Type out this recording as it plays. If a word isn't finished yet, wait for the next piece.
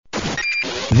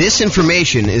This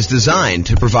information is designed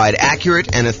to provide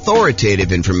accurate and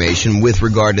authoritative information with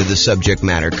regard to the subject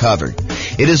matter covered.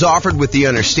 It is offered with the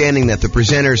understanding that the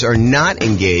presenters are not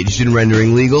engaged in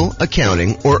rendering legal,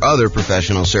 accounting, or other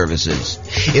professional services.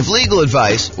 If legal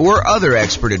advice or other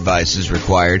expert advice is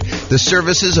required, the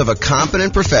services of a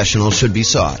competent professional should be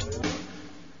sought.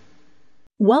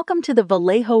 Welcome to the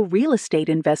Vallejo Real Estate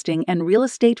Investing and Real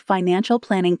Estate Financial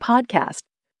Planning Podcast.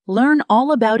 Learn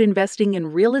all about investing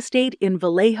in real estate in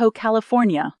Vallejo,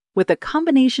 California, with a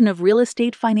combination of real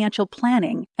estate financial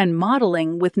planning and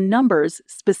modeling with numbers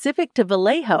specific to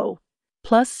Vallejo,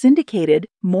 plus syndicated,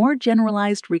 more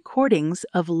generalized recordings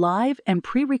of live and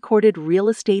pre-recorded real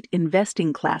estate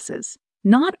investing classes,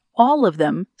 not all of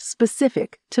them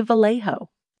specific to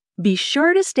Vallejo. Be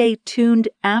sure to stay tuned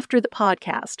after the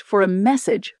podcast for a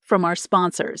message from our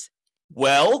sponsors.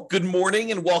 Well, good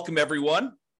morning and welcome,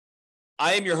 everyone.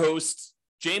 I am your host,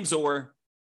 James Orr,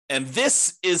 and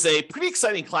this is a pretty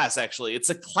exciting class, actually.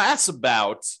 It's a class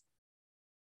about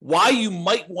why you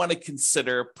might want to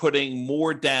consider putting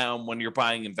more down when you're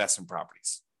buying investment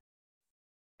properties.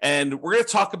 And we're going to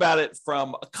talk about it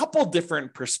from a couple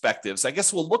different perspectives. I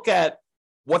guess we'll look at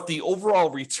what the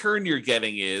overall return you're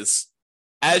getting is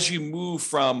as you move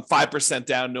from 5%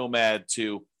 down Nomad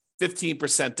to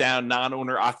 15% down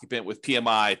non-owner occupant with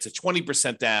PMI to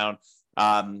 20% down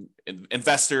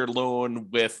investor loan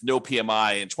with no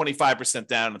PMI and 25%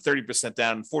 down and 30%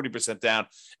 down and 40% down.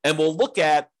 And we'll look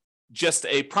at just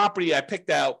a property I picked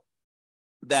out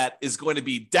that is going to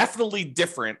be definitely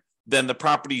different than the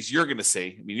properties you're going to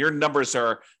see. I mean, your numbers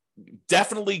are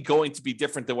definitely going to be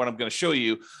different than what I'm going to show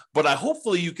you, but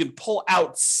hopefully you can pull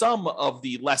out some of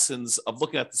the lessons of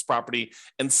looking at this property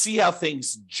and see how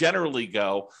things generally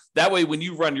go. That way, when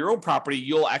you run your own property,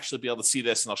 you'll actually be able to see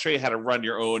this, and I'll show you how to run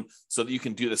your own so that you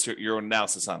can do this, your own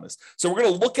analysis on this. So we're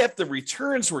going to look at the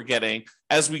returns we're getting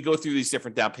as we go through these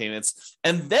different down payments.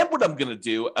 And then what I'm going to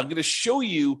do, I'm going to show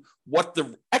you what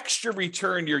the extra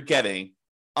return you're getting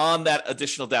on that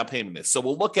additional down payment is. So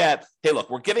we'll look at, hey, look,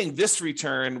 we're getting this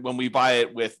return when we buy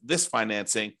it with this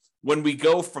financing. When we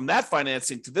go from that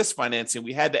financing to this financing,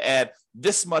 we had to add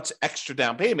this much extra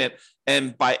down payment.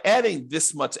 And by adding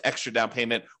this much extra down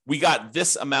payment, we got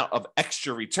this amount of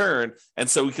extra return. And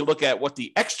so we can look at what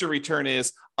the extra return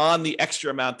is on the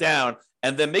extra amount down,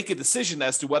 and then make a decision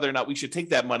as to whether or not we should take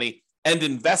that money and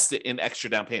invest it in extra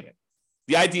down payment.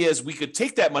 The idea is we could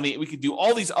take that money and we could do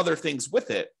all these other things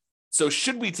with it. So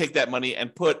should we take that money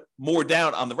and put more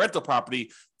down on the rental property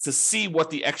to see what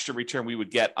the extra return we would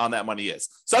get on that money is?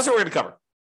 So that's what we're going to cover.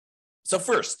 So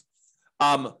first,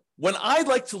 when I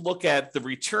like to look at the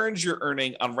returns you're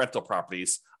earning on rental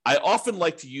properties, I often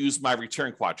like to use my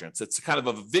return quadrants. It's kind of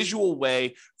a visual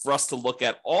way for us to look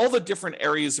at all the different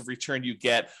areas of return you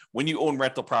get when you own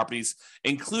rental properties,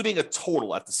 including a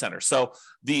total at the center. So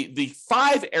the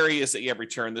 5 areas that you have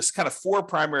return, there's kind of 4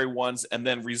 primary ones, and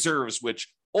then reserves, which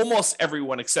almost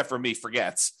everyone except for me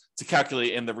forgets to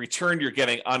calculate in the return you're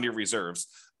getting on your reserves.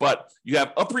 But you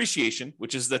have appreciation,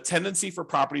 which is the tendency for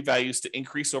property values to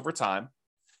increase over time.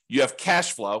 You have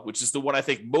cash flow, which is the one I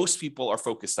think most people are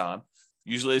focused on.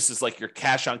 Usually this is like your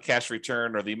cash on cash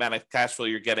return or the amount of cash flow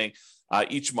you're getting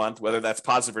each month, whether that's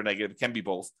positive or negative. It can be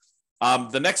both.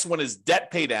 The next one is debt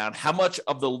pay down, how much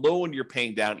of the loan you're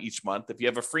paying down each month. If you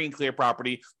have a free and clear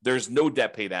property, there's no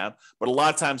debt pay down. But a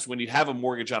lot of times when you have a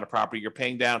mortgage on a property, you're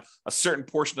paying down a certain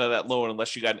portion of that loan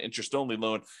unless you got an interest-only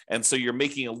loan. And so you're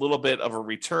making a little bit of a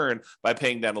return by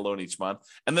paying down a loan each month.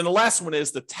 And then the last one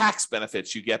is the tax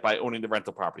benefits you get by owning the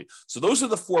rental property. So those are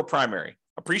the 4 primary: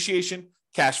 appreciation,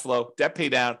 cash flow, debt pay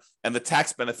down, and the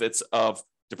tax benefits of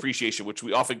depreciation, which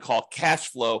we often call cash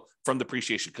flow from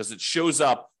depreciation because it shows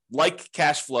up like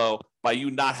cash flow by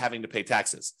you not having to pay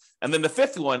taxes. And then the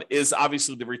 5th one is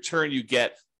obviously the return you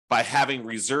get by having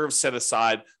reserves set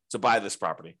aside to buy this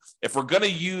property. If we're going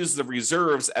to use the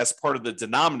reserves as part of the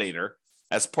denominator,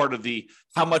 as part of the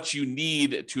how much you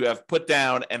need to have put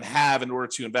down and have in order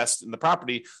to invest in the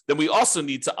property, then we also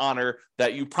need to honor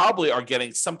that you probably are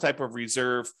getting some type of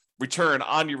reserve return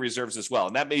on your reserves as well.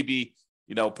 And that may be,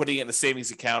 putting it in a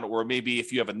savings account, or maybe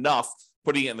if you have enough,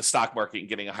 putting it in the stock market and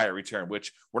getting a higher return,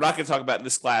 which we're not going to talk about in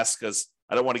this class because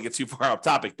I don't want to get too far off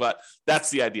topic, but that's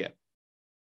the idea.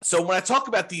 So when I talk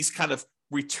about these kind of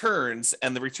returns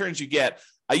and the returns you get,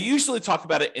 I usually talk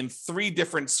about it in 3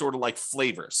 different sort of like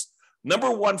flavors.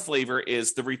 Number 1 flavor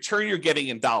is the return you're getting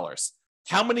in dollars.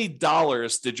 How many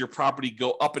dollars did your property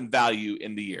go up in value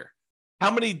in the year? How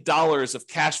many dollars of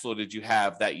cash flow did you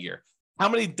have that year? how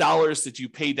many dollars did you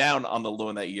pay down on the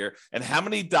loan that year, and how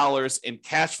many dollars in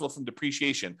cash flow from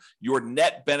depreciation, your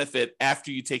net benefit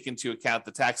after you take into account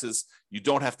the taxes you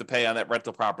don't have to pay on that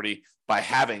rental property by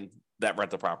having that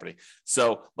rental property.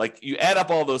 So like you add up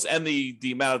all those and the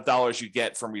amount of dollars you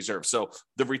get from reserve. So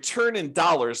the return in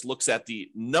dollars looks at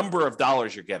the number of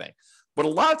dollars you're getting. But a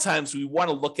lot of times we want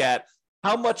to look at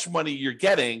how much money you're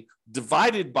getting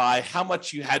divided by how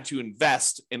much you had to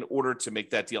invest in order to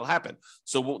make that deal happen.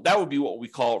 So that would be what we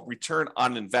call return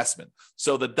on investment.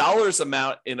 So the dollars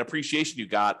amount in appreciation you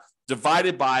got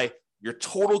divided by your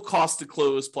total cost to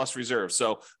close plus reserve.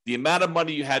 So the amount of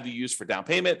money you had to use for down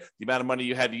payment, the amount of money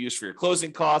you had to use for your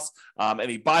closing costs,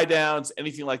 any buy downs,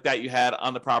 anything like that you had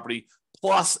on the property,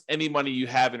 plus any money you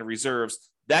have in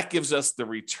reserves, that gives us the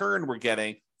return we're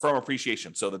getting from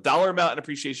appreciation. So the dollar amount in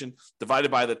appreciation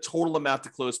divided by the total amount to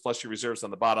close plus your reserves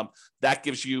on the bottom, that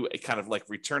gives you a kind of like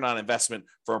return on investment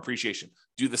from appreciation.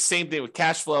 Do the same thing with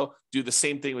cash flow, do the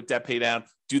same thing with debt pay down,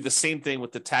 do the same thing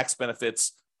with the tax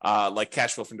benefits, like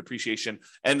cash flow from depreciation,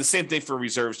 and the same thing for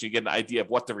reserves. You get an idea of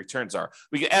what the returns are.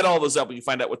 We can add all those up and you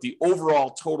find out what the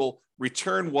overall total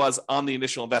return was on the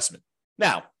initial investment.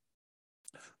 Now,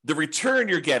 the return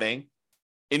you're getting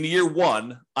in year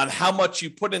one on how much you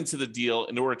put into the deal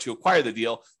in order to acquire the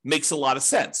deal makes a lot of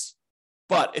sense.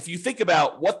 But if you think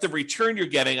about what the return you're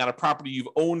getting on a property you've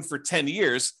owned for 10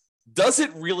 years, does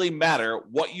it really matter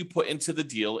what you put into the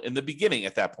deal in the beginning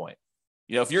at that point?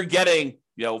 If you're getting,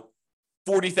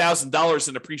 $40,000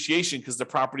 in appreciation because the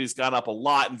property has gone up a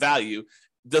lot in value,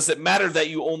 does it matter that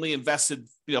you only invested,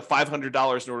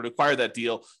 $500 in order to acquire that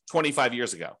deal 25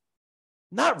 years ago?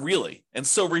 Not really. And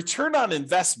so return on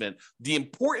investment, the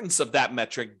importance of that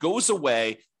metric goes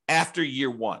away after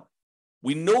year one.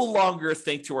 We no longer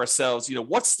think to ourselves,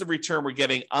 what's the return we're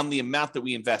getting on the amount that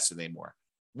we invested anymore?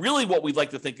 Really what we'd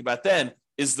like to think about then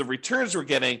is the returns we're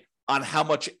getting on how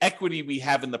much equity we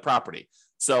have in the property.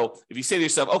 So if you say to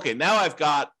yourself, okay, now I've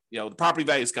got, the property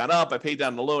value has gone up, I paid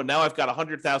down the loan, now I've got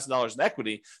 $100,000 in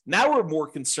equity. Now we're more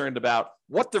concerned about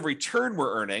what the return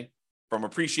we're earning from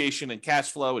appreciation and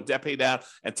cash flow and debt pay down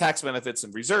and tax benefits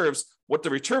and reserves, what the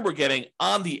return we're getting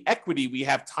on the equity we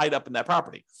have tied up in that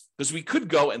property. Because we could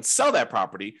go and sell that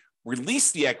property,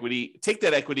 release the equity, take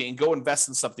that equity and go invest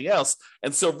in something else.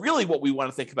 And so really what we want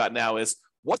to think about now is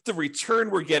what the return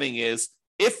we're getting is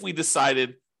if we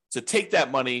decided to take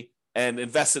that money and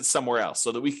invest it somewhere else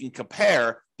so that we can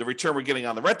compare the return we're getting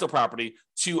on the rental property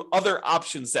to other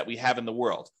options that we have in the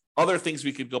world. Other things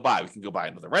we could go buy. We can go buy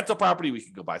another rental property. We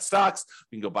can go buy stocks.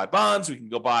 We can go buy bonds. We can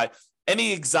go buy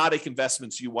any exotic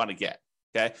investments you want to get.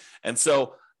 Okay. And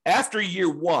so after year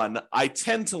one, I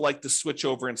tend to like to switch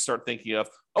over and start thinking of,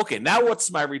 okay, now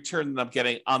what's my return that I'm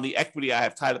getting on the equity I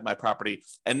have tied up in my property?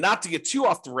 And not to get too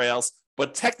off the rails,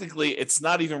 but technically it's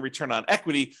not even return on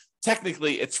equity.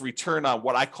 Technically, it's return on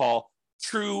what I call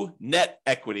true net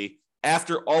equity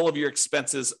after all of your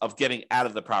expenses of getting out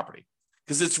of the property.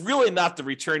 Because it's really not the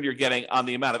return you're getting on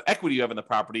the amount of equity you have in the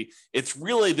property. It's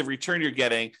really the return you're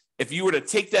getting if you were to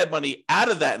take that money out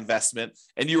of that investment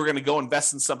and you were going to go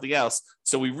invest in something else.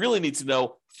 So we really need to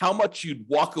know how much you'd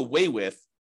walk away with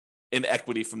in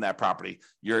equity from that property.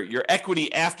 Your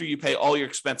equity after you pay all your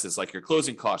expenses, like your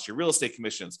closing costs, your real estate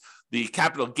commissions, the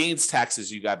capital gains taxes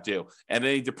you got due, and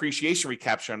any depreciation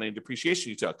recapture on any depreciation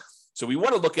you took. So we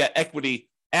want to look at equity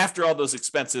after all those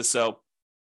expenses. So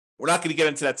we're not going to get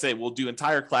into that today. We'll do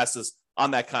entire classes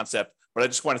on that concept, but I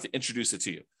just wanted to introduce it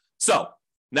to you. So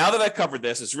now that I've covered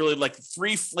this, it's really like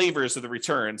three flavors of the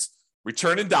returns: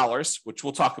 return in dollars, which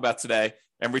we'll talk about today,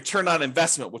 and return on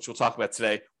investment, which we'll talk about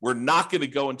today. We're not going to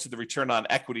go into the return on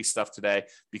equity stuff today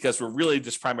because we're really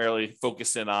just primarily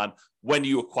focusing on when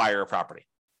you acquire a property.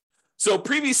 So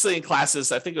previously in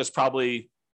classes, I think it was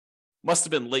must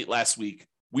have been late last week,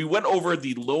 we went over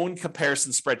the loan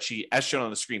comparison spreadsheet as shown on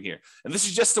the screen here. And this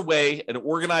is just an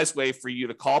organized way for you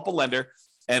to call up a lender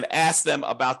and ask them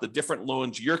about the different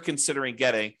loans you're considering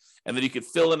getting. And then you could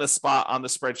fill in a spot on the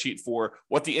spreadsheet for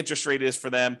what the interest rate is for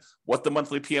them, what the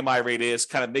monthly PMI rate is,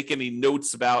 kind of make any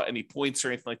notes about any points or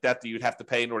anything like that that you'd have to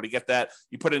pay in order to get that.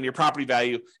 You put in your property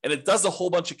value, and it does a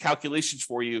whole bunch of calculations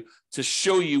for you to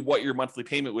show you what your monthly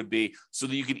payment would be so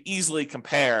that you could easily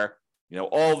compare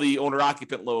all the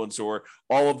owner-occupant loans or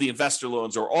all of the investor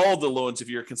loans or all the loans if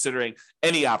you're considering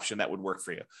any option that would work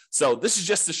for you. So this is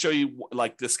just to show you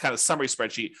like this kind of summary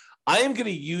spreadsheet. I am going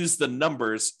to use the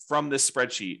numbers from this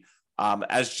spreadsheet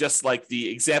as just like the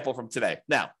example from today.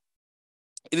 Now,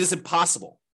 it is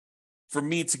impossible for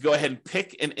me to go ahead and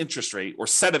pick an interest rate or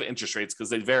set of interest rates because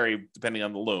they vary depending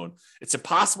on the loan. It's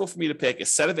impossible for me to pick a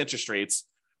set of interest rates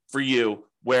for you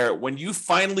where when you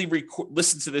finally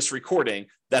listen to this recording,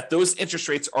 that those interest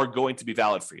rates are going to be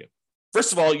valid for you.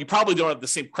 First of all, you probably don't have the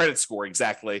same credit score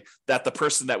exactly that the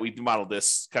person that we modeled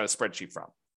this kind of spreadsheet from.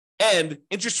 And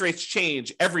interest rates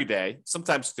change every day,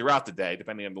 sometimes throughout the day,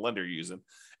 depending on the lender you're using.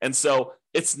 And so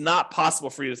it's not possible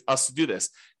for us to do this.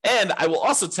 And I will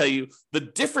also tell you the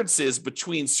differences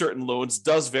between certain loans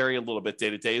does vary a little bit day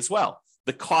to day as well.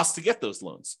 The cost to get those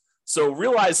loans. So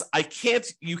realize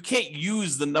you can't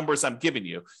use the numbers I'm giving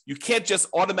you. You can't just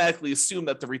automatically assume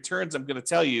that the returns I'm going to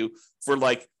tell you for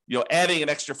adding an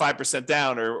extra 5%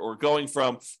 down or going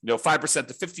from 5%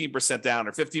 to 15% down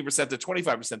or 15% to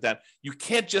 25% down. You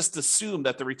can't just assume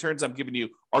that the returns I'm giving you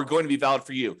are going to be valid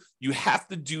for you. You have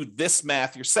to do this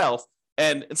math yourself.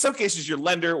 And in some cases, your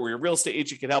lender or your real estate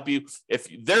agent can help you. If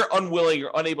they're unwilling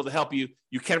or unable to help you,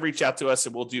 you can reach out to us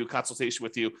and we'll do a consultation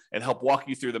with you and help walk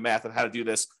you through the math on how to do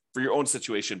this for your own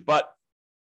situation. But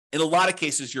in a lot of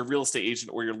cases, your real estate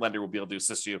agent or your lender will be able to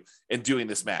assist you in doing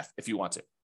this math if you want to.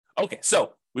 Okay,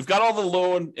 so we've got all the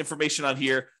loan information on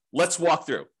here. Let's walk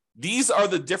through. These are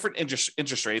the different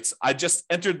interest rates. I just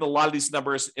entered a lot of these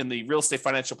numbers in the Real Estate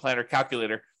Financial Planner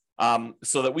calculator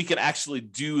so that we can actually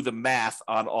do the math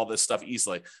on all this stuff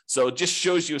easily. So it just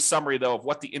shows you a summary, though, of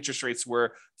what the interest rates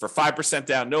were for 5%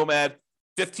 down Nomad,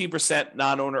 15%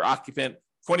 non-owner occupant,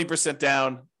 20%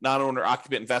 down non-owner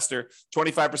occupant investor,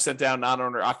 25% down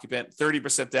non-owner occupant,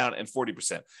 30% down, and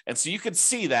 40%. And so you can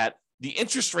see that the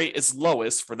interest rate is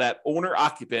lowest for that owner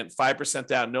occupant, 5%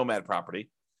 down Nomad property.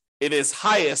 It is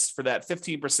highest for that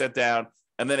 15% down,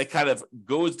 and then it kind of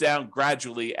goes down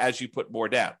gradually as you put more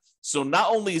down. So not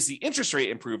only is the interest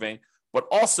rate improving, but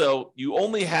also you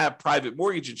only have private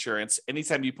mortgage insurance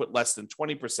anytime you put less than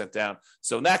 20% down.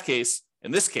 So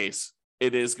in this case,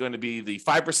 it is going to be the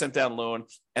 5% down loan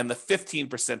and the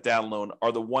 15% down loan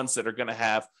are the ones that are going to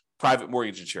have private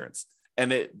mortgage insurance.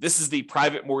 And this is the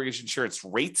private mortgage insurance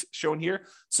rate shown here.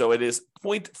 So it is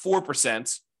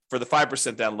 0.4% for the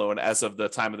 5% down loan as of the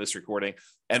time of this recording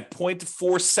and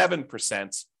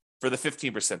 0.47% for the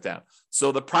 15% down.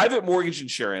 So the private mortgage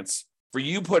insurance for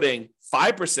you putting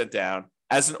 5% down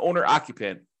as an owner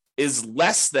occupant is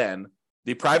less than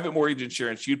the private mortgage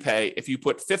insurance you'd pay if you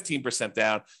put 15%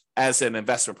 down as an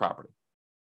investment property.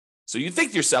 So you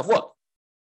think to yourself, look,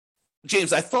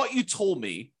 James, I thought you told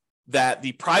me that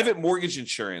the private mortgage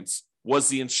insurance was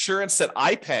the insurance that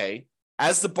I pay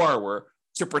as the borrower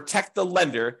to protect the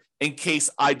lender in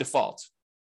case I default.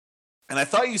 And I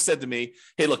thought you said to me,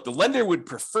 hey, look, the lender would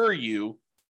prefer you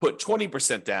put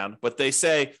 20% down, but they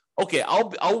say, okay,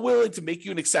 I'll willing to make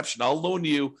you an exception. I'll loan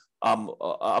you,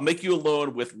 I'll make you a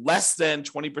loan with less than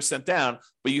 20% down,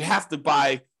 but you have to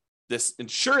buy this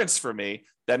insurance for me.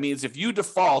 That means if you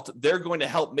default, they're going to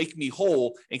help make me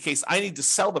whole in case I need to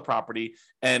sell the property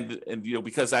and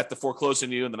because I have to foreclose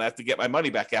on you and then I have to get my money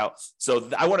back out. So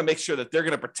I want to make sure that they're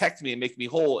going to protect me and make me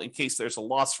whole in case there's a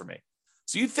loss for me.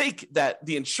 So you think that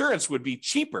the insurance would be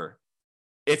cheaper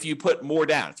if you put more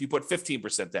down, if you put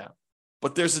 15% down.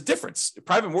 But there's a difference.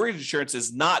 Private mortgage insurance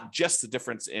is not just the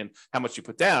difference in how much you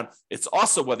put down. It's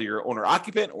also whether you're an owner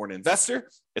occupant or an investor.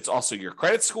 It's also your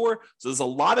credit score. So there's a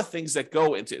lot of things that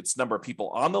go into its number of people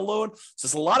on the loan. So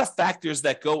there's a lot of factors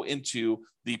that go into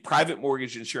the private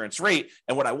mortgage insurance rate.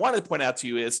 And what I wanted to point out to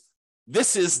you is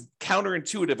this is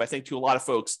counterintuitive, I think, to a lot of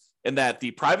folks in that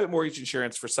the private mortgage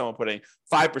insurance for someone putting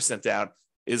 5% down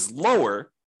is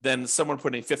lower than someone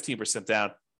putting 15%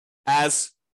 down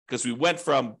because we went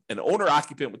from an owner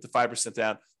occupant with the 5%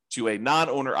 down to a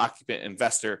non-owner occupant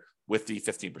investor with the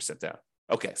 15% down.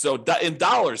 Okay, so in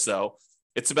dollars, though,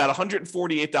 it's about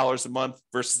 $148 a month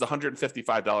versus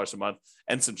 $155 a month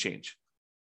and some change.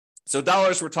 So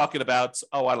dollars, we're talking about,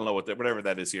 I don't know whatever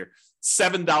that is here,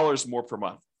 $7 more per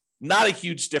month. Not a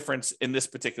huge difference in this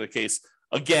particular case.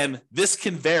 Again, this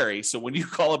can vary. So when you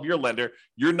call up your lender,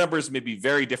 your numbers may be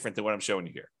very different than what I'm showing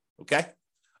you here. Okay?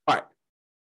 All right.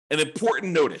 An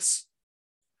important notice.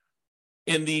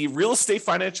 In the Real Estate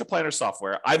Financial Planner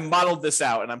software, I modeled this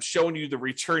out and I'm showing you the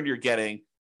return you're getting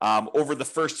over the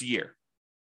first year.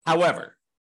 However,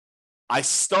 I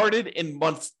started in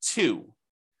month 2.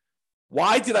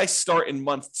 Why did I start in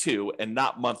month 2 and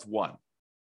not month 1?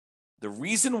 The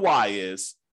reason why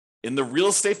is in the Real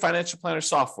Estate Financial Planner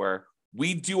software,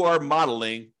 we do our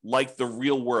modeling like the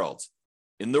real world.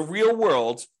 In the real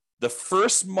world, the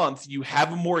first month you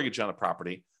have a mortgage on a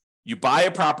property, you buy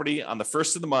a property on the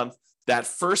first of the month, that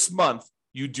first month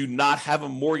you do not have a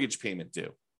mortgage payment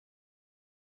due.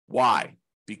 Why?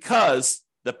 Because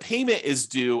the payment is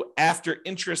due after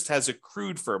interest has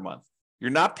accrued for a month. You're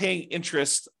not paying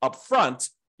interest up front,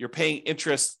 you're paying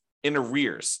interest in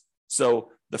arrears.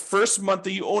 So the first month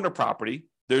that you own a property,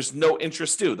 there's no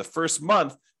interest due. The first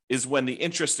month is when the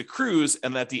interest accrues,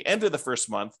 and at the end of the first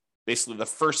month, basically the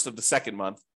first of the second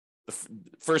month, the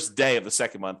first day of the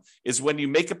second month, is when you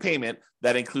make a payment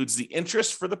that includes the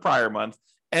interest for the prior month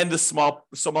and the small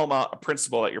amount of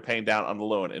principal that you're paying down on the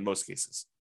loan in most cases.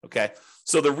 Okay.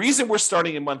 So the reason we're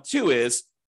starting in month 2 is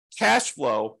cash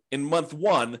flow in month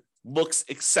 1 looks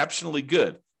exceptionally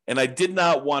good. And I did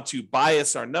not want to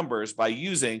bias our numbers by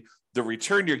using the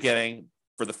return you're getting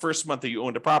for the first month that you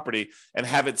owned a property and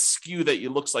have it skew that it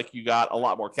looks like you got a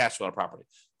lot more cash flow on a property,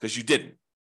 because you didn't.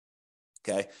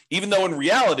 Okay. Even though in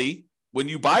reality, when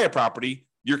you buy a property,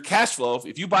 your cash flow,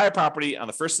 if you buy a property on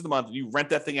the first of the month and you rent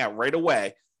that thing out right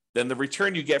away, then the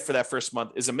return you get for that first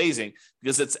month is amazing,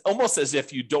 because it's almost as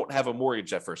if you don't have a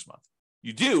mortgage that first month.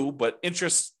 You do, but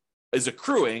interest is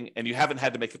accruing and you haven't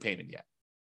had to make a payment yet.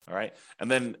 All right. And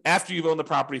then after you've owned the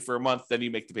property for a month, then you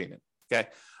make the payment. Okay.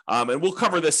 And we'll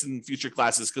cover this in future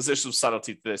classes because there's some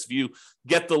subtlety to this. If you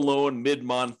get the loan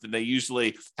mid-month and they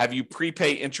usually have you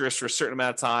prepay interest for a certain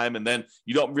amount of time, and then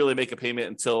you don't really make a payment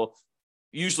until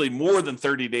usually more than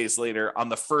 30 days later on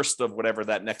the first of whatever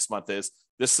that next month is.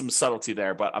 There's some subtlety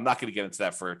there, but I'm not going to get into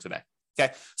that for today.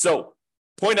 Okay. So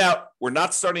point out, we're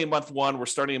not starting in month 1, we're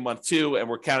starting in month 2, and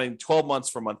we're counting 12 months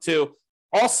for month 2.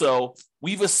 Also,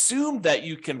 we've assumed that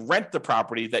you can rent the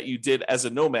property that you did as a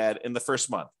nomad in the first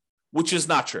month, which is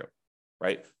not true,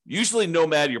 right? Usually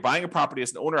nomad, you're buying a property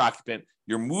as an owner occupant,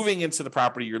 you're moving into the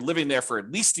property, you're living there for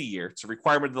at least a year. It's a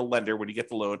requirement of the lender when you get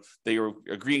the loan that you're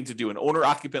agreeing to do an owner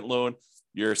occupant loan.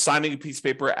 You're signing a piece of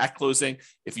paper at closing.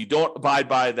 If you don't abide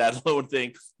by that loan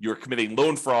thing, you're committing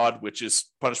loan fraud, which is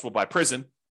punishable by prison.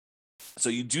 So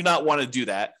you do not want to do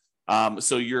that.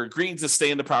 So you're agreeing to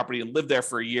stay in the property and live there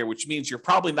for a year, which means you're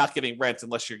probably not getting rent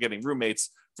unless you're getting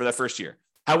roommates for that first year.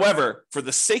 However, for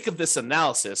the sake of this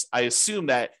analysis, I assume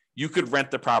that you could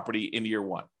rent the property in year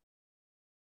 1.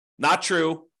 Not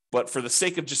true, but for the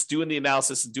sake of just doing the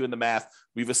analysis and doing the math,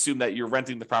 we've assumed that you're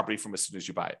renting the property from as soon as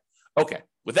you buy it. Okay,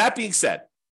 with that being said,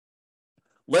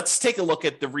 let's take a look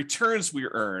at the returns we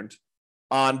earned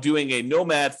on doing a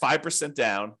nomad 5%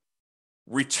 down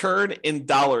return in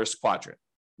dollars quadrant.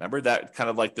 Remember that kind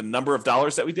of like the number of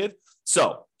dollars that we did?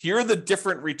 So here are the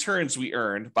different returns we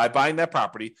earned by buying that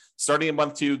property, starting in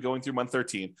month 2, going through month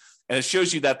 13. And it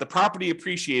shows you that the property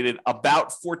appreciated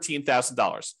about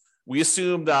 $14,000. We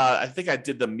assumed, I think I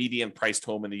did the median priced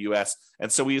home in the US.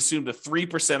 And so we assumed a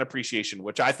 3% appreciation,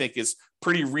 which I think is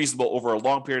pretty reasonable over a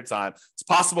long period of time. It's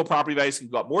possible property values can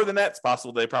go up more than that. It's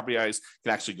possible that property values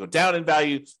can actually go down in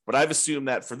value. But I've assumed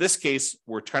that for this case,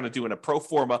 we're trying to do in a pro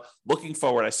forma looking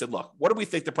forward. I said, look, what do we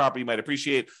think the property might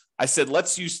appreciate? I said,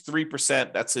 let's use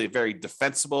 3%. That's a very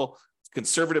defensible,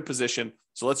 conservative position.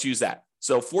 So let's use that.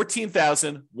 So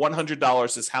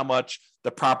 $14,100 is how much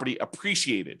the property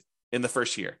appreciated in the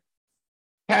first year.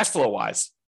 Cash flow wise,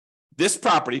 this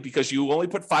property, because you only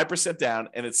put 5% down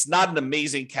and it's not an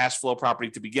amazing cash flow property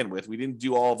to begin with, we didn't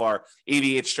do all of our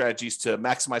 88 strategies to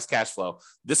maximize cash flow.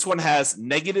 This one has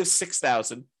negative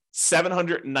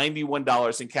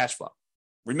 $6,791 in cash flow.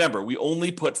 Remember, we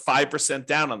only put 5%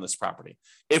 down on this property.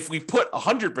 If we put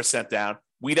 100% down,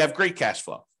 we'd have great cash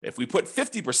flow. If we put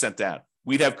 50% down,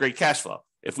 we'd have great cash flow.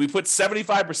 If we put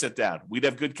 75% down, we'd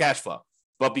have good cash flow.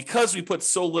 But because we put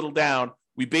so little down,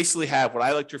 we basically have what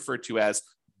I like to refer to as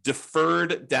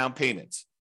deferred down payments,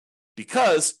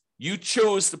 because you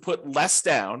chose to put less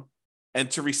down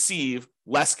and to receive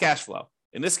less cash flow.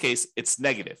 In this case, it's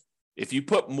negative. If you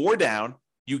put more down,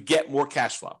 you get more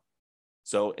cash flow.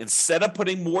 So instead of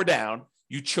putting more down,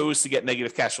 you chose to get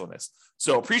negative cash flow in this.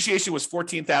 So appreciation was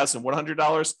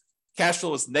 $14,100. Cash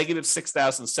flow was negative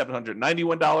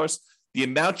 $6,791. The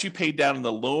amount you paid down in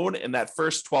the loan in that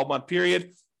first 12-month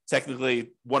period,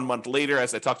 technically 1 month later,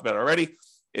 as I talked about already,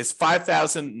 is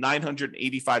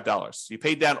 $5,985. So you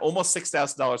paid down almost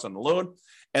 $6,000 on the loan,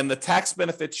 and the tax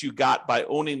benefits you got by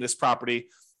owning this property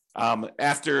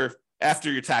after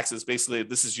your taxes, basically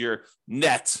this is your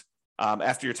net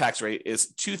after your tax rate,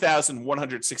 is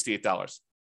 $2,168.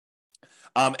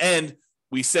 And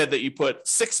we said that you put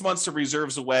 6 months of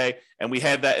reserves away, and we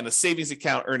had that in a savings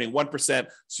account earning 1%.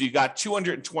 So you got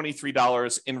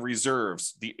 $223 in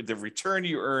reserves, the return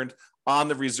you earned on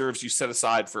the reserves you set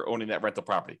aside for owning that rental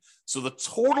property. So the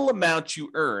total amount you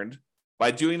earned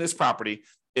by doing this property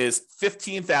is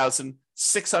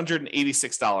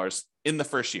 $15,686 in the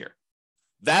first year.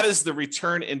 That is the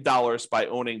return in dollars by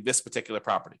owning this particular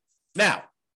property. Now,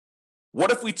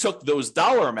 what if we took those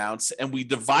dollar amounts and we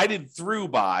divided through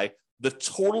by the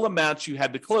total amount you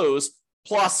had to close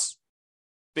plus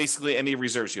basically any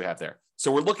reserves you have there?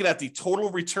 So we're looking at the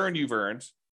total return you've earned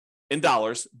in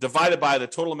dollars divided by the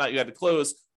total amount you had to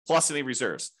close plus any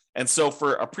reserves. And so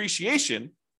for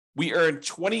appreciation, we earned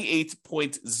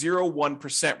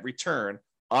 28.01% return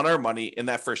on our money in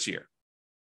that first year.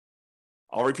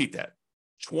 I'll repeat that.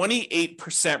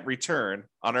 28% return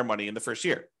on our money in the first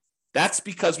year. That's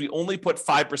because we only put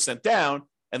 5% down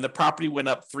and the property went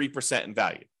up 3% in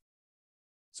value.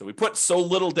 So we put so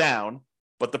little down,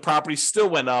 but the property still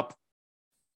went up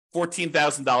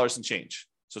 $14,000 and change.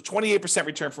 So 28%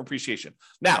 return from appreciation.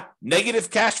 Now,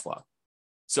 negative cash flow.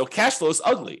 So cash flow is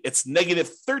ugly. It's negative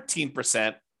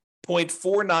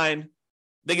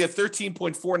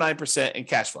 13.49% in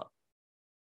cash flow.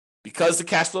 Because the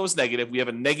cash flow is negative, we have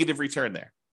a negative return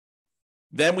there.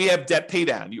 Then we have debt pay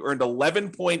down. You earned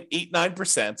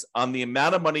 11.89% on the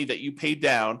amount of money that you paid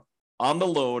down on the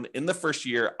loan in the first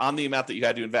year on the amount that you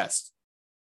had to invest.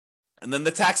 And then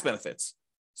the tax benefits.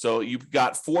 So you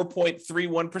got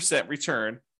 4.31%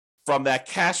 return from that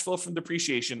cash flow from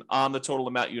depreciation on the total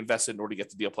amount you invested in order to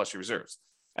get the deal plus your reserves.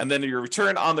 And then your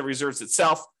return on the reserves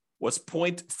itself was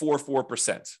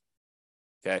 0.44%.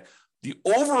 Okay. The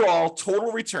overall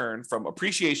total return from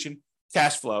appreciation,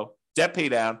 cash flow, debt pay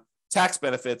down, tax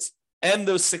benefits, and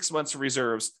those 6 months of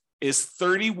reserves is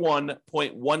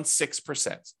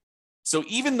 31.16%. So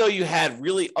even though you had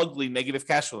really ugly negative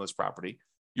cash flow in this property,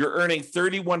 you're earning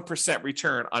 31%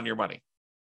 return on your money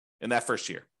in that first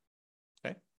year.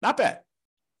 Okay, not bad.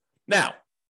 Now,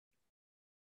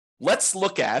 let's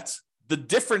look at the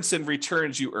difference in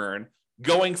returns you earn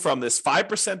going from this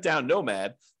 5% down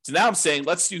nomad to now I'm saying,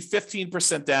 let's do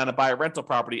 15% down and buy a rental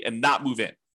property and not move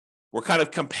in. We're kind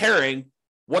of comparing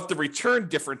what the return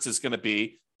difference is going to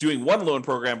be doing one loan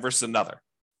program versus another.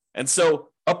 And so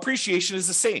appreciation is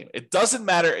the same. It doesn't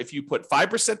matter if you put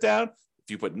 5% down,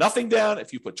 if you put nothing down,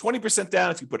 if you put 20%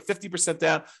 down, if you put 50%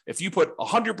 down, if you put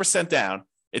 100% down,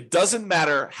 it doesn't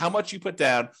matter how much you put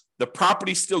down. The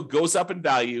property still goes up in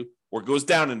value or goes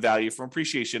down in value from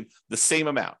appreciation the same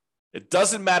amount. It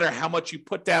doesn't matter how much you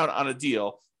put down on a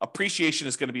deal. Appreciation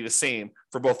is going to be the same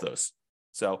for both those.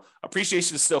 So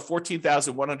appreciation is still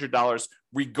 $14,100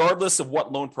 regardless of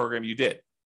what loan program you did.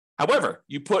 However,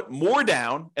 you put more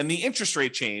down and the interest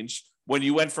rate changed when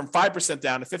you went from 5%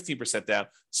 down to 15% down.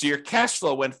 So your cash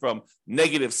flow went from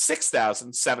negative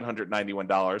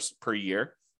 $6,791 per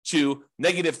year to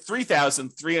negative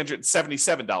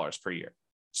 $3,377 per year.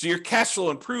 So your cash flow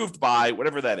improved by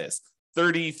whatever that is,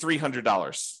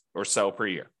 $3,300 or so per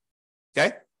year.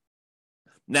 Okay.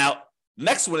 Now,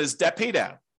 next one is debt pay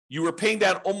down. You were paying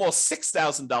down almost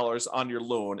 $6,000 on your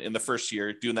loan in the first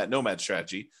year doing that nomad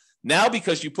strategy. Now,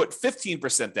 because you put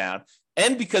 15% down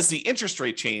and because the interest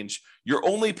rate changed, you're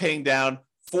only paying down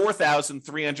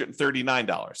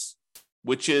 $4,339,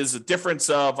 which is a difference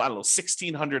of,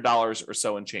 $1,600 or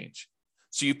so in change.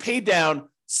 So you paid down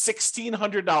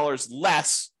 $1,600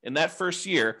 less in that first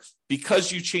year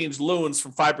because you changed loans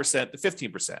from 5% to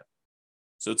 15%.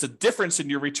 So it's a difference in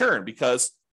your return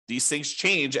because these things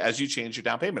change as you change your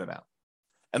down payment amount.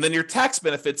 And then your tax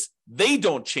benefits, they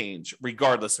don't change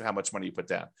regardless of how much money you put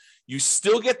down. You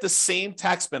still get the same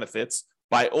tax benefits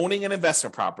by owning an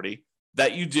investment property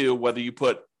that you do, whether you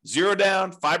put 0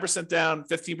 down, 5% down,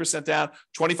 15% down,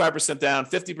 25% down,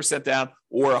 50% down,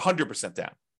 or 100%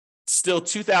 down. Still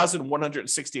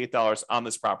 $2,168 on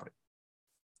this property.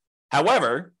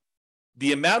 However,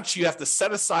 the amount you have to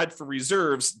set aside for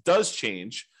reserves does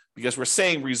change because we're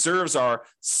saying reserves are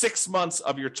 6 months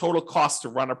of your total cost to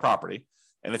run a property.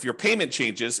 And if your payment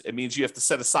changes, it means you have to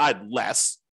set aside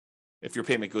less if your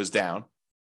payment goes down.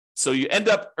 So you end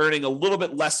up earning a little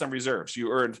bit less on reserves.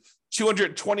 You earned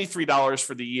 $223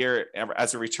 for the year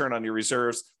as a return on your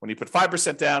reserves when you put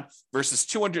 5% down versus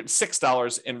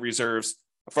 $206 in reserves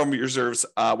from your reserves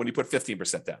when you put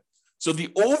 15% down. So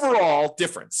the overall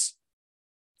difference,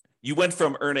 you went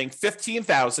from earning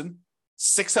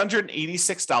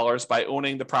 $15,686 by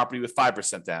owning the property with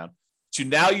 5% down to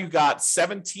now you got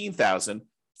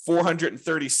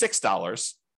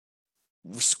 $17,436.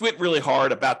 Squint really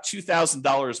hard, about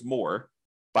 $2,000 more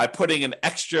by putting an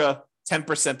extra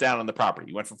 10% down on the property.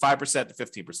 You went from 5% to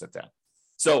 15% down.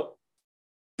 So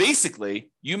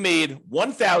basically, you made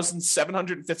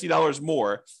 $1,750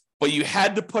 more, but you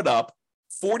had to put up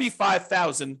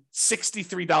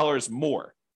 $45,063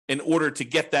 more in order to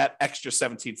get that extra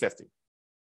 $1,750.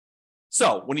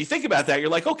 So when you think about that, you're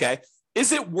like, okay,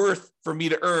 is it worth for me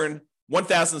to earn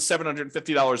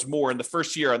 $1,750 more in the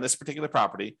first year on this particular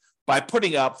property by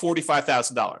putting up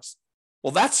 $45,000?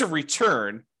 Well, that's a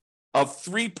return of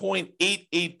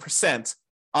 3.88%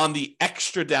 on the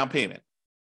extra down payment.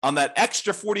 On that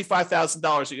extra $45,000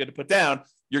 that you had to put down,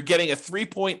 you're getting a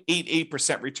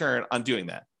 3.88% return on doing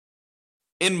that.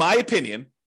 In my opinion,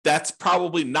 that's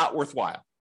probably not worthwhile,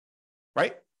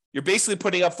 right? You're basically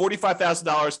putting up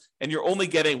 $45,000 and you're only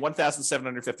getting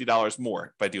 $1,750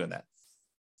 more by doing that.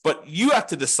 But you have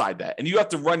to decide that, and you have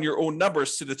to run your own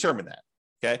numbers to determine that.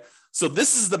 Okay. So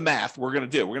this is the math we're going to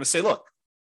do. We're going to say, look,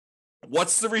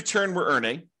 what's the return we're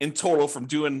earning in total from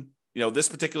doing, this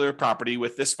particular property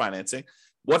with this financing?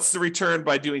 What's the return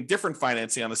by doing different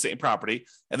financing on the same property?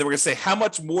 And then we're going to say, how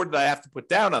much more did I have to put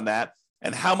down on that?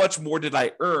 And how much more did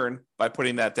I earn by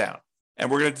putting that down? And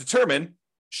we're going to determine,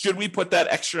 should we put that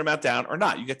extra amount down or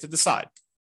not? You get to decide.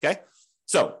 Okay.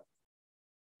 So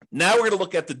now we're going to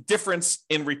look at the difference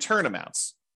in return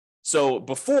amounts. So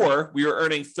before, we were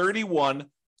earning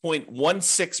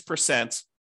 31.16%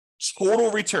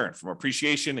 total return from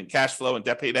appreciation and cash flow and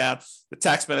debt pay down, the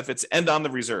tax benefits, and on the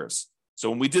reserves. So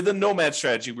when we did the Nomad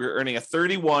strategy, we were earning a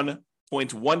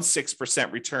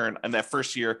 31.16% return in that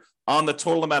first year on the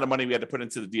total amount of money we had to put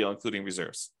into the deal, including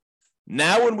reserves.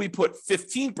 Now, when we put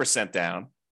 15% down,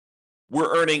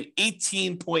 we're earning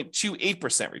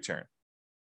 18.28% return.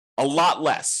 A lot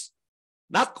less.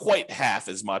 Not quite half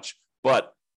as much,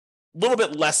 but a little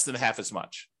bit less than half as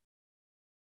much.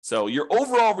 So your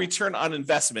overall return on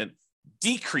investment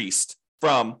decreased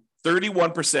from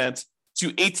 31% to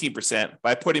 18%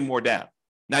 by putting more down.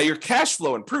 Now your cash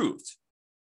flow improved,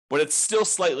 but it's still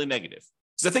slightly negative.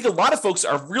 Because I think a lot of folks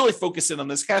are really focusing on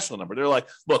this cash flow number. They're like,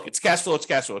 look, it's cash flow, it's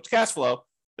cash flow, it's cash flow,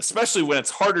 especially when it's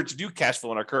harder to do cash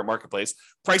flow in our current marketplace.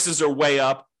 Prices are way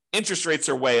up, interest rates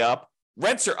are way up,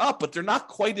 rents are up, but they're not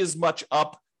quite as much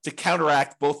up to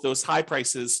counteract both those high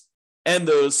prices and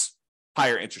those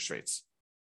higher interest rates.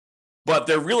 But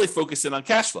they're really focusing on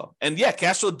cash flow. And yeah,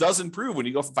 cash flow does improve when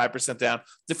you go from 5% down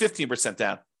to 15%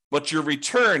 down, but your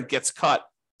return gets cut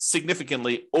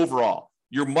significantly overall.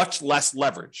 You're much less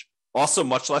leverage, also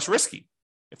much less risky.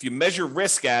 If you measure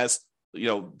risk as,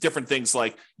 different things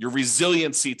like your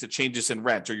resiliency to changes in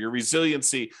rent, or your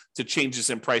resiliency to changes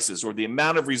in prices, or the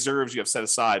amount of reserves you have set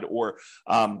aside, or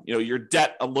your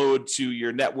debt load to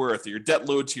your net worth, or your debt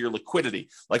load to your liquidity,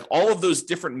 like all of those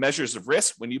different measures of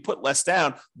risk, when you put less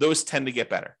down, those tend to get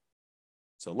better.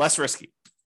 So less risky.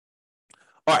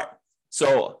 All right.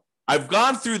 So I've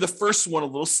gone through the first one a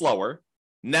little slower.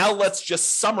 Now let's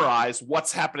just summarize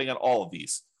what's happening on all of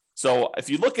these. So if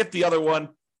you look at the other one,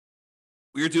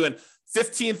 we were doing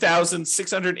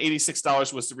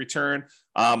 $15,686 was the return.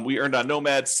 We earned on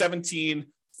Nomad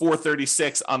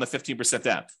 $17,436 on the 15%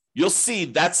 down. You'll see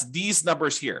that's these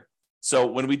numbers here. So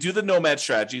when we do the Nomad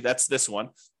strategy, that's this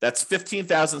one. That's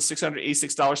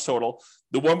 $15,686 total.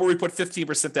 The one where we put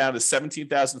 15% down is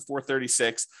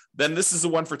 $17,436. Then this is the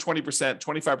one for 20%,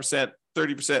 25%,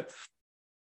 30%,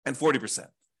 and 40%.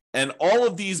 And all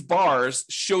of these bars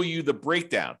show you the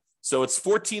breakdown. So it's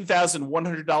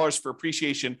 $14,100 for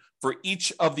appreciation for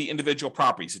each of the individual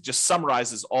properties. It just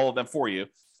summarizes all of them for you.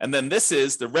 And then this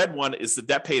is, the red one is the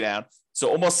debt pay down.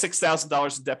 So almost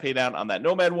 $6,000 in debt pay down on that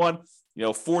Nomad one,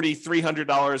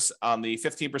 $4,300 on the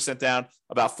 15% down,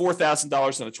 about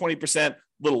 $4,000 on the 20%, a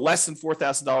little less than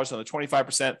 $4,000 on the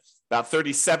 25%, about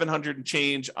 $3,700 and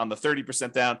change on the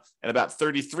 30% down, and about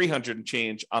 $3,300 and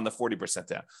change on the 40%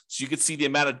 down. So you can see the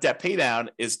amount of debt pay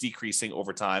down is decreasing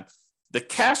over time. The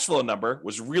cash flow number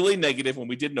was really negative when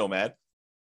we did Nomad,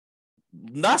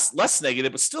 less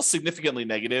negative, but still significantly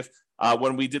negative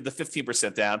when we did the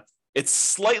 15% down. It's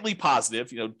slightly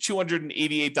positive,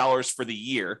 $288 for the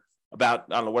year, about,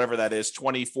 I don't know, whatever that is,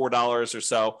 $24 or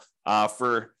so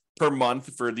per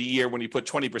month for the year when you put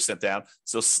 20% down.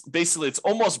 So basically it's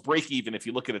almost break even if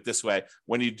you look at it this way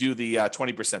when you do the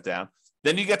 20% down.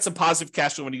 Then you get some positive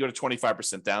cash flow when you go to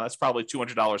 25% down. That's probably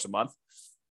 $200 a month.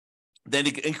 Then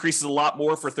it increases a lot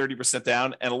more for 30%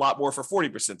 down and a lot more for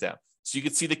 40% down. So you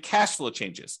can see the cash flow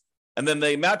changes. And then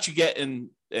the amount you get in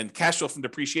cash flow from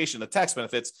depreciation, the tax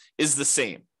benefits, is the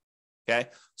same. Okay.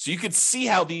 So you can see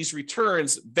how these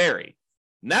returns vary.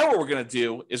 Now what we're going to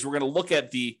do is we're going to look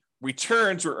at the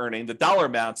returns we're earning, the dollar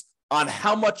amounts, on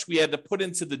how much we had to put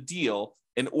into the deal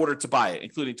in order to buy it,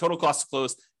 including total cost to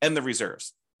close and the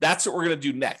reserves. That's what we're going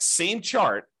to do next. Same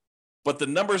chart, but the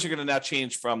numbers are going to now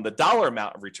change from the dollar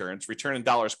amount of returns, return in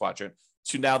dollars quadrant,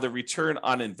 to now the return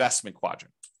on investment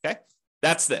quadrant. Okay,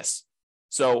 that's this.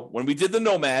 So when we did the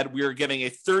Nomad, we were getting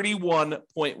a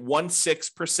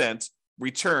 31.16%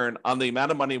 return on the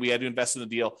amount of money we had to invest in the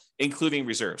deal, including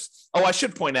reserves. Oh, I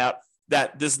should point out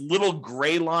that this little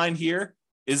gray line here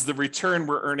is the return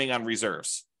we're earning on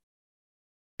reserves.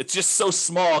 It's just so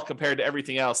small compared to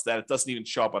everything else that it doesn't even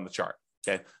show up on the chart.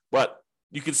 Okay, but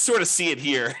you can sort of see it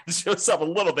here. It shows up a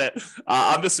little bit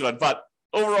on this one, but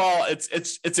overall,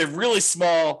 it's a really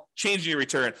small change in your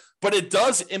return, but it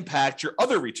does impact your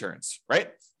other returns,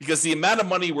 right? Because the amount of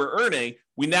money we're earning,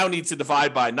 we now need to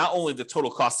divide by not only the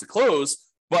total cost to close,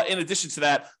 But in addition to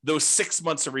that, those 6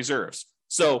 months of reserves.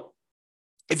 So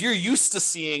if you're used to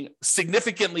seeing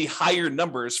significantly higher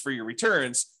numbers for your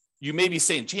returns, you may be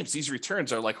saying, James, these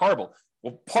returns are like horrible.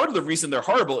 Well, part of the reason they're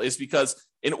horrible is because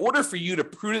in order for you to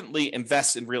prudently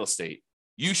invest in real estate,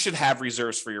 you should have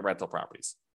reserves for your rental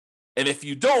properties. And if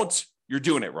you don't, you're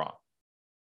doing it wrong.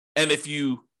 And if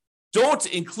you don't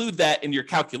include that in your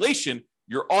calculation,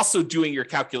 you're also doing your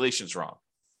calculations wrong.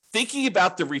 Thinking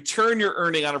about the return you're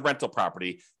earning on a rental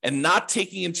property and not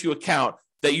taking into account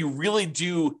that you really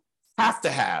do have to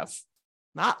have,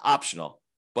 not optional,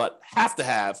 but have to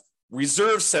have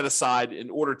reserves set aside in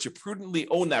order to prudently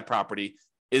own that property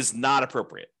is not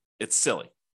appropriate. It's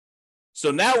silly.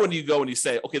 So now when you go and you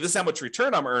say, okay, this is how much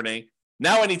return I'm earning,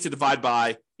 now I need to divide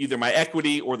by either my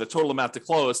equity or the total amount to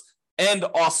close and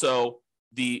also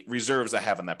the reserves I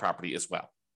have on that property as well.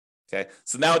 Okay,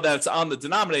 so now that it's on the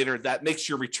denominator, that makes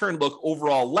your return look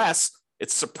overall less.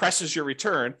 It suppresses your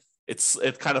return.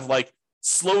 It kind of like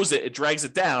slows it. It drags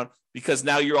it down because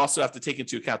now you also have to take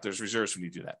into account those reserves when you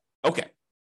do that. Okay,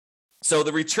 so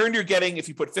the return you're getting if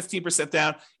you put 15%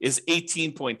 down is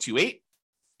 18.28.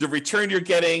 The return you're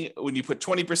getting when you put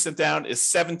 20% down is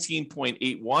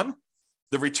 17.81.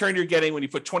 The return you're getting when you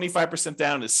put 25%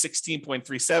 down is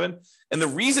 16.37. And the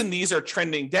reason these are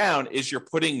trending down is you're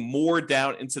putting more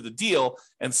down into the deal.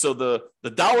 And so the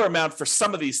dollar amount for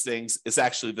some of these things is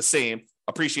actually the same,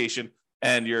 appreciation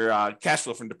and your cash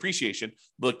flow from depreciation.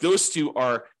 Look, those two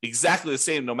are exactly the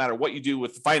same no matter what you do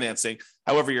with the financing.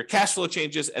 However, your cash flow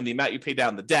changes and the amount you pay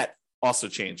down the debt also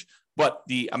change. But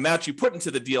the amount you put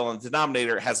into the deal on the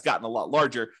denominator has gotten a lot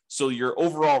larger. So your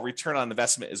overall return on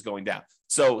investment is going down.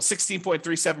 So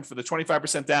 16.37 for the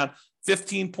 25% down,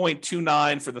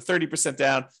 15.29 for the 30%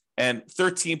 down, and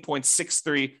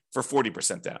 13.63 for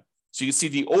 40% down. So you see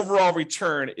the overall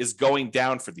return is going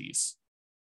down for these.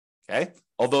 Okay.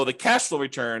 Although the cash flow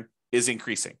return is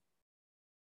increasing.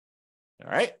 All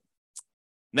right.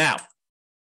 Now,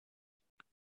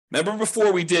 remember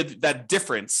before we did that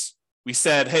difference, we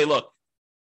said, hey, look,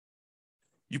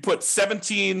 you put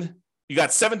you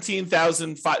got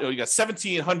 $1,750,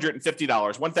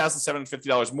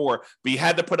 $1,750 more, but you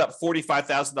had to put up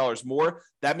 $45,000 more.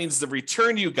 That means the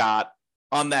return you got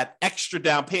on that extra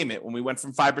down payment when we went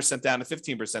from 5% down to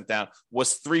 15% down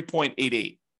was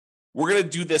 3.88. We're going to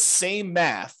do this same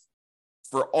math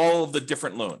for all of the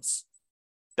different loans.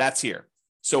 That's here.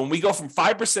 So when we go from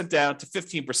 5% down to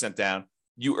 15% down,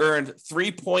 you earned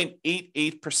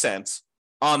 3.88%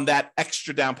 on that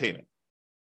extra down payment.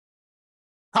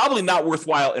 Probably not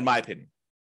worthwhile in my opinion.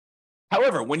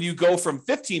 However, when you go from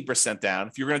 15% down,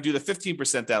 if you're going to do the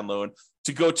 15% down loan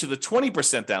to go to the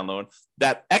 20% down loan,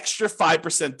 that extra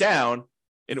 5% down,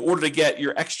 in order to get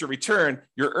your extra return,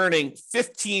 you're earning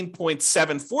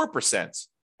 15.74%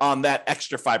 on that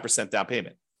extra 5% down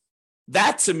payment.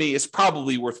 That to me is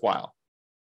probably worthwhile.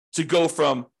 To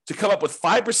come up with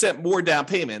 5% more down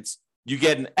payments, you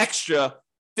get an extra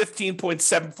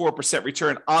 15.74%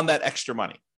 return on that extra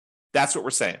money. That's what we're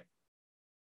saying.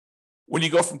 When you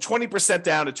go from 20%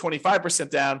 down to 25%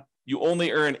 down, you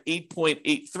only earn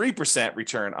 8.83%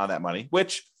 return on that money,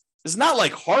 which is not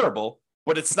like horrible,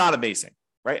 but it's not amazing,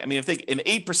 right? I mean, I think an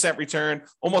 8% return,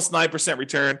 almost 9%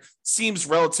 return seems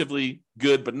relatively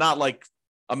good, but not like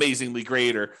amazingly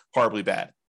great or horribly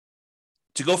bad.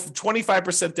 To go from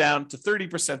 25% down to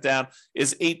 30% down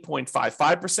is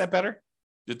 8.55% better.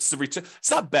 It's the return.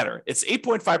 It's not better. It's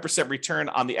 8.5% return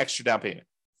on the extra down payment.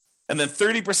 And then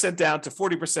 30% down to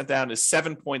 40% down is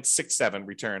 7.67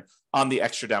 return on the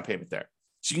extra down payment there.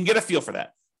 So you can get a feel for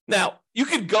that. Now, you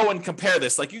could go and compare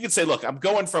this. Like you could say, look, I'm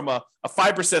going from a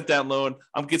 5% down loan.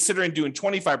 I'm considering doing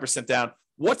 25% down.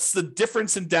 What's the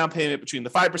difference in down payment between the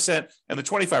 5% and the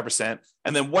 25%?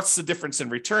 And then what's the difference in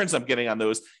returns I'm getting on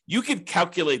those? You could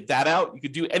calculate that out. You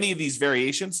could do any of these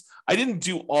variations. I didn't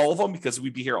do all of them because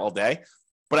we'd be here all day,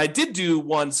 but I did do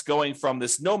ones going from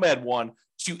this Nomad one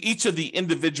to each of the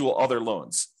individual other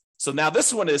loans. So now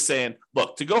this one is saying,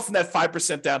 look, to go from that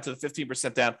 5% down to the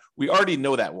 15% down, we already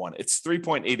know that one. It's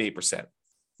 3.88%.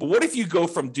 But what if you go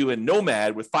from doing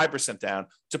Nomad with 5% down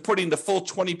to putting the full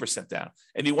 20% down?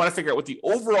 And you want to figure out what the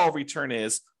overall return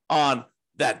is on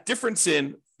that difference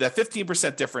in that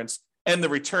 15% difference and the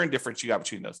return difference you got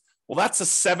between those. Well, that's a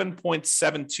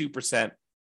 7.72%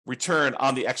 return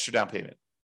on the extra down payment.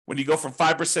 When you go from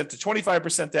 5% to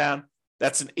 25% down,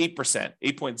 that's an 8%,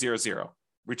 8.00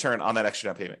 return on that extra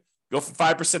down payment. Go from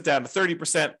 5% down to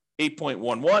 30%,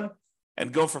 8.11,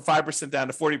 and go from 5% down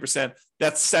to 40%,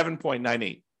 that's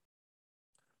 7.98.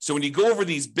 So when you go over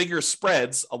these bigger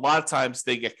spreads, a lot of times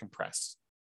they get compressed,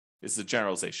 is the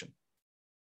generalization.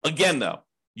 Again, though,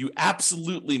 you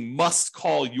absolutely must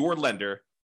call your lender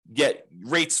get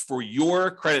rates for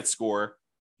your credit score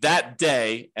that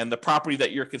day and the property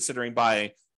that you're considering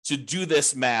buying to do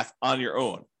this math on your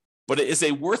own. But it is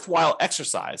a worthwhile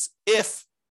exercise if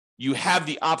you have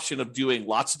the option of doing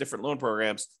lots of different loan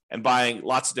programs and buying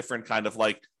lots of different kind of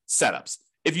like setups.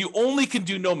 If you only can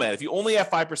do Nomad, if you only have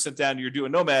 5% down and you're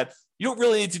doing Nomad, you don't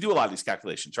really need to do a lot of these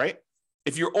calculations, right?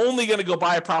 If you're only going to go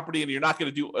buy a property and you're not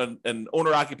going to do an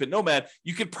owner-occupant Nomad,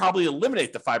 you could probably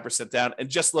eliminate the 5% down and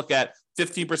just look at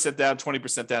 15% down,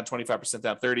 20% down, 25%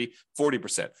 down, 30,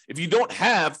 40%. If you don't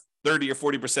have 30 or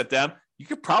 40% down, you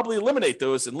could probably eliminate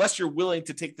those unless you're willing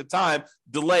to take the time,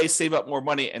 delay, save up more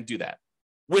money, and do that,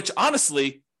 which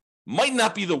honestly might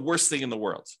not be the worst thing in the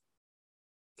world.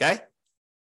 Okay?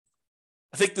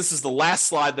 I think this is the last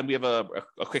slide, then we have a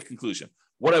quick conclusion.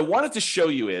 What I wanted to show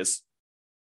you is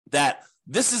that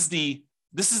this is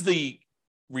the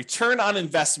return on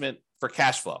investment for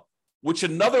cash flow, which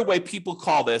another way people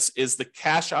call this is the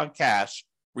cash on cash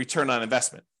return on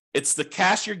investment. It's the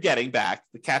cash you're getting back,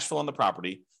 the cash flow on the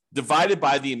property, divided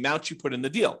by the amount you put in the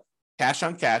deal. Cash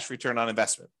on cash return on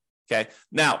investment. Okay.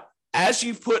 Now, as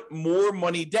you put more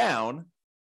money down,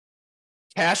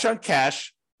 cash on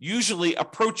cash usually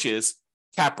approaches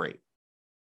cap rate.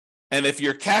 And if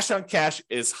your cash on cash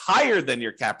is higher than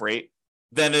your cap rate,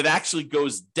 then it actually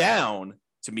goes down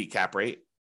to meet cap rate.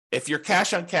 If your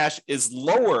cash on cash is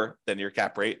lower than your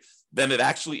cap rate, then it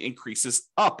actually increases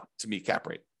up to meet cap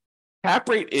rate. Cap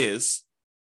rate is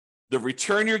the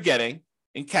return you're getting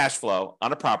in cash flow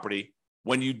on a property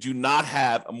when you do not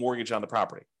have a mortgage on the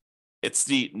property. It's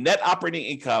the net operating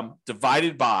income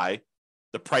divided by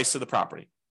the price of the property.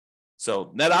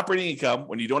 So net operating income,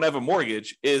 when you don't have a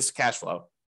mortgage, is cash flow.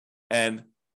 And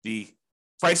the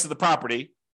price of the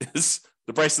property is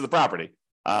the price of the property.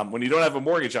 When you don't have a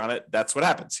mortgage on it, that's what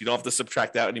happens. You don't have to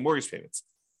subtract out any mortgage payments.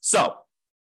 So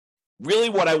really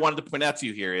what I wanted to point out to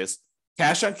you here is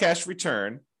cash on cash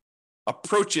return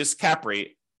approaches cap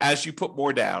rate as you put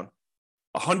more down.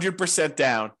 100%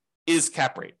 down is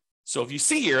cap rate. So if you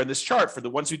see here in this chart for the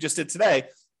ones we just did today,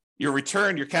 your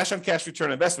return, your cash on cash return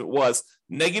on investment was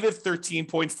negative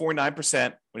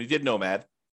 13.49% when you did Nomad,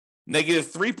 negative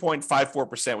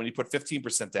 3.54% when you put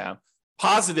 15% down,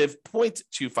 positive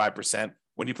 0.25%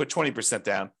 when you put 20%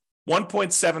 down,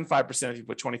 1.75% if you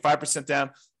put 25%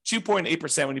 down,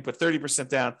 2.8% when you put 30%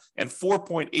 down, and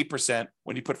 4.8%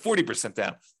 when you put 40%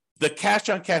 down. The cash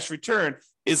on cash return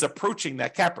is approaching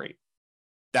that cap rate.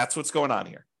 That's what's going on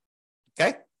here.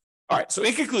 Okay? All right. So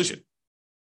in conclusion,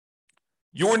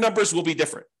 your numbers will be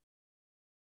different.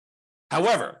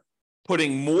 However,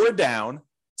 putting more down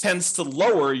tends to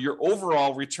lower your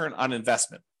overall return on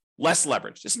investment. Less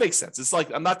leverage. This makes sense. It's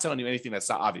like, I'm not telling you anything that's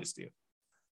not obvious to you.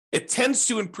 It tends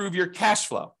to improve your cash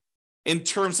flow in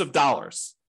terms of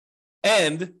dollars.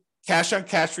 And cash on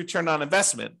cash return on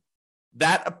investment,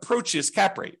 that approaches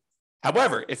cap rate.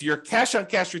 However, if your cash on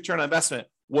cash return on investment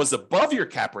was above your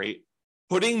cap rate,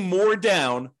 putting more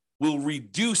down will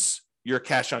reduce your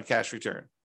cash on cash return.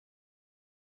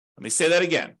 Let me say that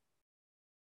again.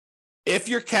 If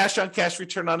your cash on cash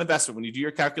return on investment, when you do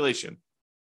your calculation,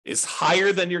 is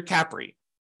higher than your cap rate,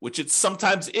 which it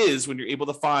sometimes is when you're able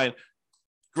to find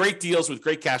great deals with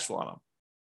great cash flow on them.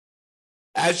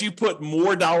 As you put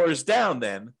more dollars down,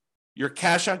 then your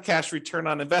cash on cash return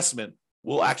on investment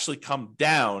will actually come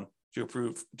down to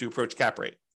approach cap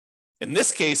rate. In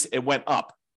this case, it went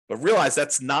up, but realize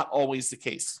that's not always the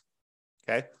case.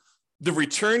 Okay. The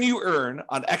return you earn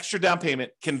on extra down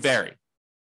payment can vary.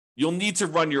 You'll need to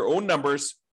run your own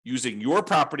numbers using your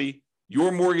property,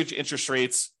 your mortgage interest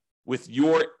rates with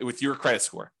your credit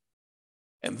score.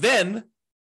 And then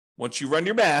once you run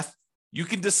your math, you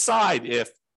can decide if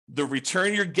the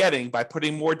return you're getting by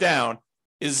putting more down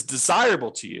is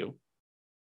desirable to you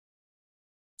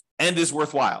and is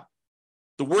worthwhile.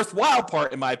 The worthwhile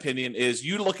part, in my opinion, is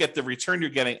you look at the return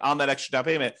you're getting on that extra down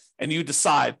payment and you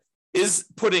decide, is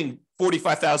putting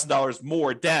 $45,000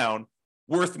 more down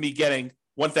worth me getting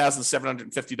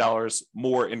 $1,750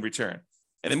 more in return?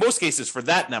 And in most cases, for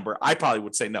that number, I probably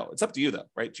would say no. It's up to you, though,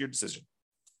 right? It's your decision.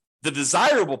 The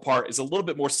desirable part is a little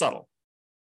bit more subtle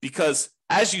because,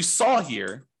 as you saw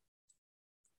here,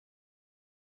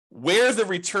 where the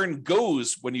return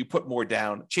goes when you put more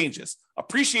down changes.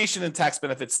 Appreciation and tax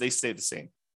benefits, they stay the same.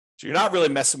 So you're not really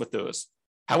messing with those.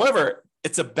 However,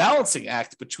 it's a balancing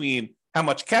act between how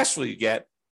much cash flow you get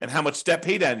and how much debt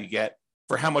pay down you get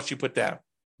for how much you put down.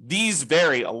 These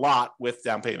vary a lot with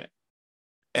down payment.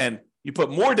 And you put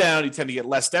more down, you tend to get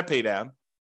less debt pay down,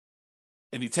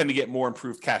 and you tend to get more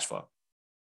improved cash flow.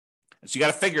 And so you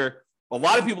got to figure, a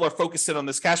lot of people are focusing on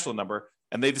this cash flow number.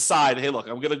 and they decide, hey, look,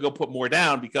 I'm going to go put more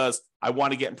down because I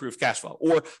want to get improved cash flow,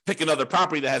 or pick another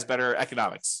property that has better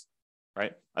economics,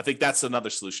 right? I think that's another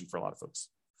solution for a lot of folks.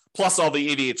 Plus all the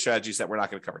 88 strategies that we're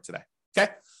not going to cover today.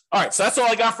 Okay. All right. So that's all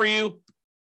I got for you.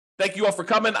 Thank you all for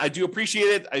coming. I do appreciate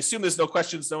it. I assume there's no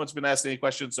questions. No one's been asking any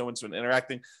questions. No one's been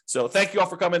interacting. So thank you all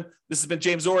for coming. This has been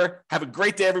James Orr. Have a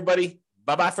great day, everybody.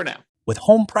 Bye-bye for now. With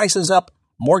home prices up,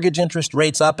 mortgage interest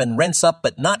rates up, and rents up,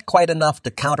 but not quite enough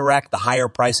to counteract the higher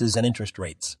prices and interest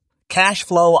rates, cash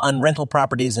flow on rental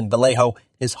properties in Vallejo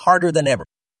is harder than ever.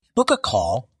 Book a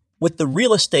call with the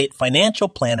Real Estate Financial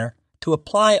Planner to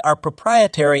apply our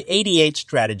proprietary 88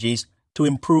 strategies to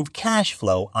improve cash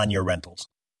flow on your rentals.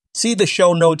 See the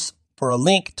show notes for a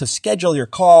link to schedule your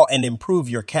call and improve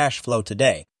your cash flow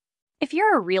today. If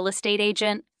you're a real estate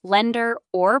agent, lender,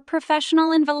 or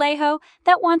professional in Vallejo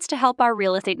that wants to help our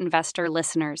real estate investor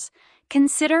listeners,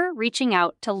 consider reaching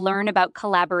out to learn about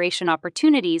collaboration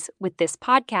opportunities with this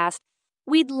podcast.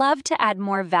 We'd love to add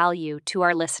more value to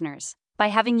our listeners by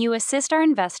having you assist our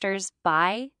investors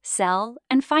buy, sell,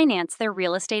 and finance their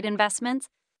real estate investments.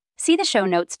 See the show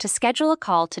notes to schedule a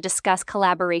call to discuss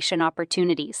collaboration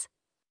opportunities.